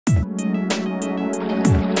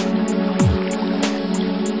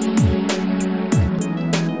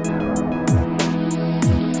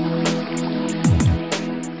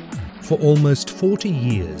For almost 40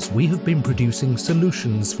 years, we have been producing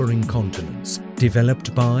solutions for incontinence,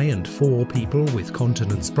 developed by and for people with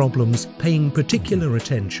continence problems, paying particular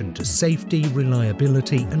attention to safety,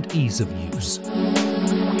 reliability and ease of use.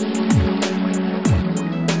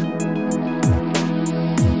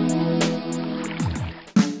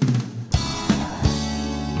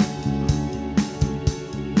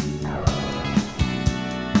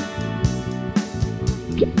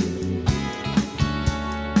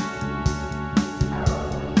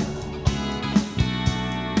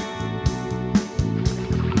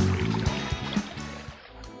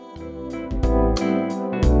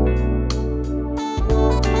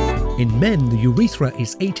 In men, the urethra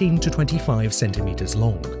is 18 to 25 centimeters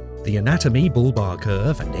long. The anatomy, bulbar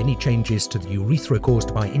curve, and any changes to the urethra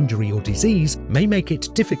caused by injury or disease may make it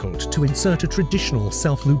difficult to insert a traditional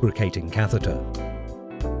self-lubricating catheter.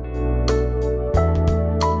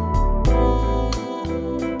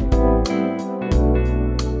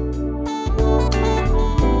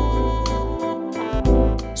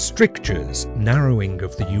 Strictures, narrowing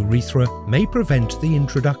of the urethra, may prevent the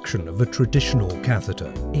introduction of a traditional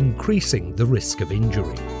catheter, increasing the risk of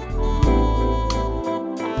injury.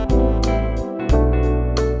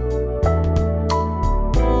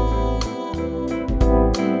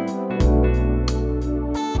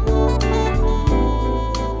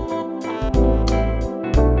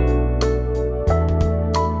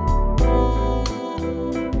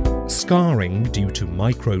 Scarring due to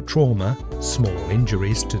microtrauma, small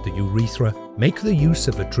injuries to the urethra, make the use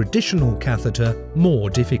of a traditional catheter more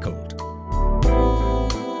difficult.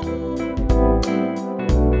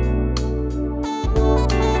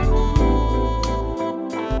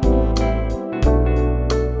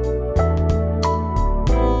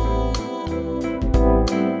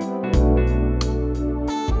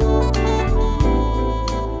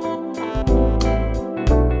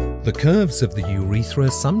 The curves of the urethra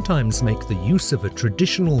sometimes make the use of a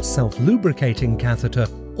traditional self-lubricating catheter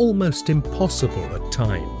almost impossible at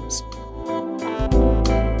times.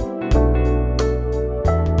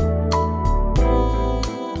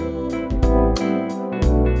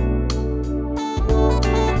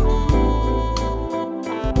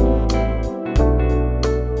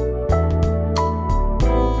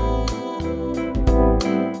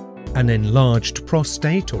 An enlarged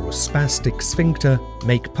prostate or a spastic sphincter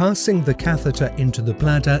make passing the catheter into the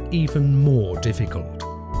bladder even more difficult.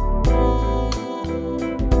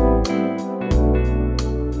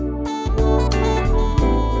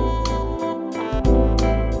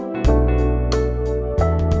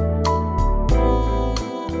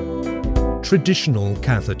 Traditional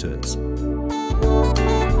catheters.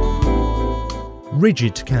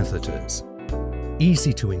 Rigid catheters.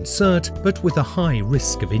 Easy to insert, but with a high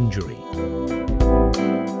risk of injury.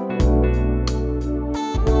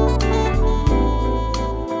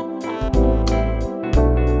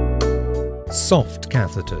 Soft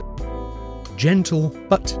catheter. Gentle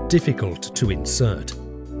but difficult to insert.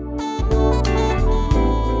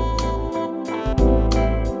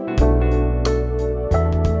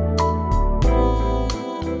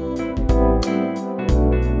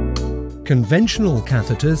 Conventional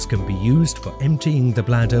catheters can be used for emptying the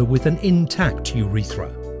bladder with an intact urethra.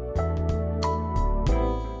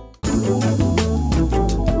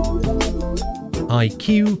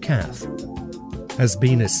 IQ-Cath has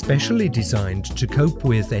been especially designed to cope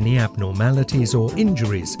with any abnormalities or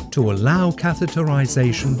injuries to allow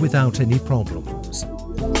catheterization without any problems.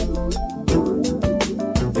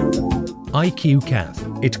 IQ-Cath.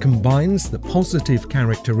 It combines the positive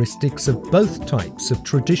characteristics of both types of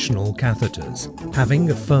traditional catheters,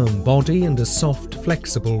 having a firm body and a soft,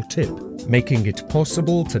 flexible tip, making it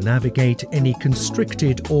possible to navigate any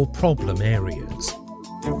constricted or problem areas.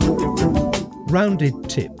 Rounded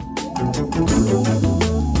tip.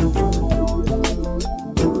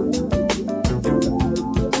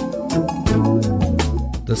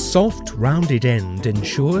 The soft, rounded end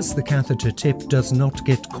ensures the catheter tip does not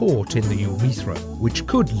get caught in the urethra, which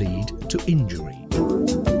could lead to injury.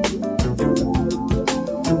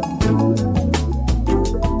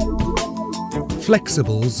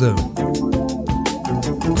 Flexible zone.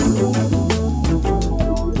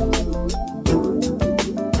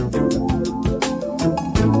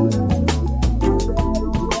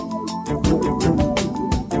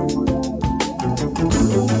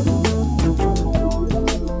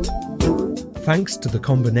 Thanks to the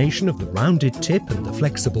combination of the rounded tip and the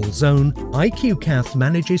flexible zone, IQ-Cath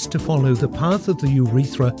manages to follow the path of the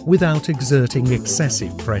urethra without exerting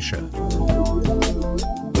excessive pressure.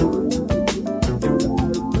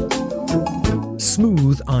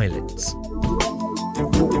 Smooth eyelets.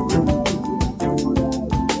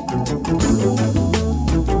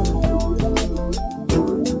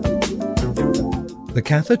 The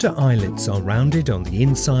catheter eyelets are rounded on the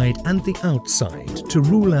inside and the outside to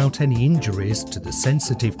rule out any injuries to the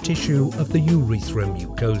sensitive tissue of the urethra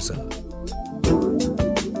mucosa.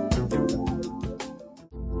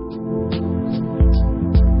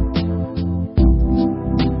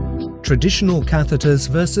 Traditional catheters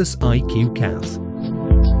versus IQ-Cath.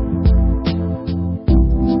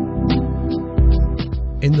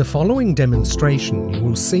 In the following demonstration, you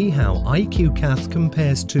will see how IQ-Cath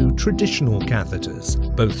compares to traditional catheters,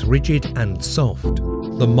 both rigid and soft.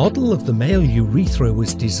 The model of the male urethra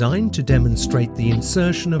was designed to demonstrate the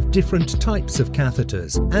insertion of different types of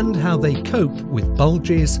catheters and how they cope with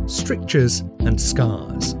bulges, strictures, and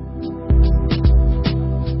scars.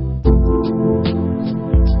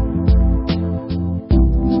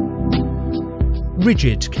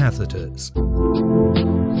 Rigid catheters.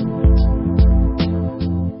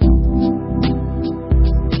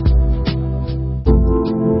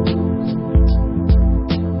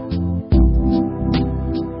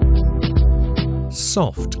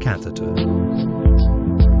 Soft catheter.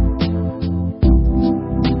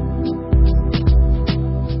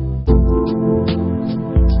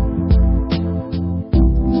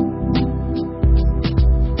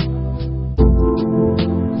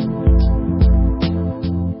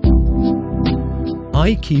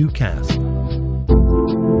 IQ-Cath.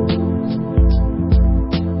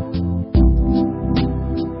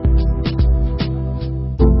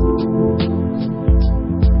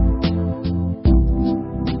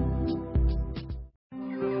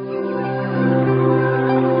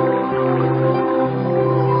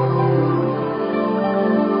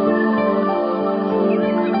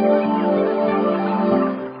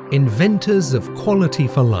 Inventors of quality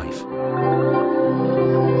for life.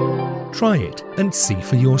 Try it and see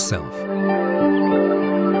for yourself.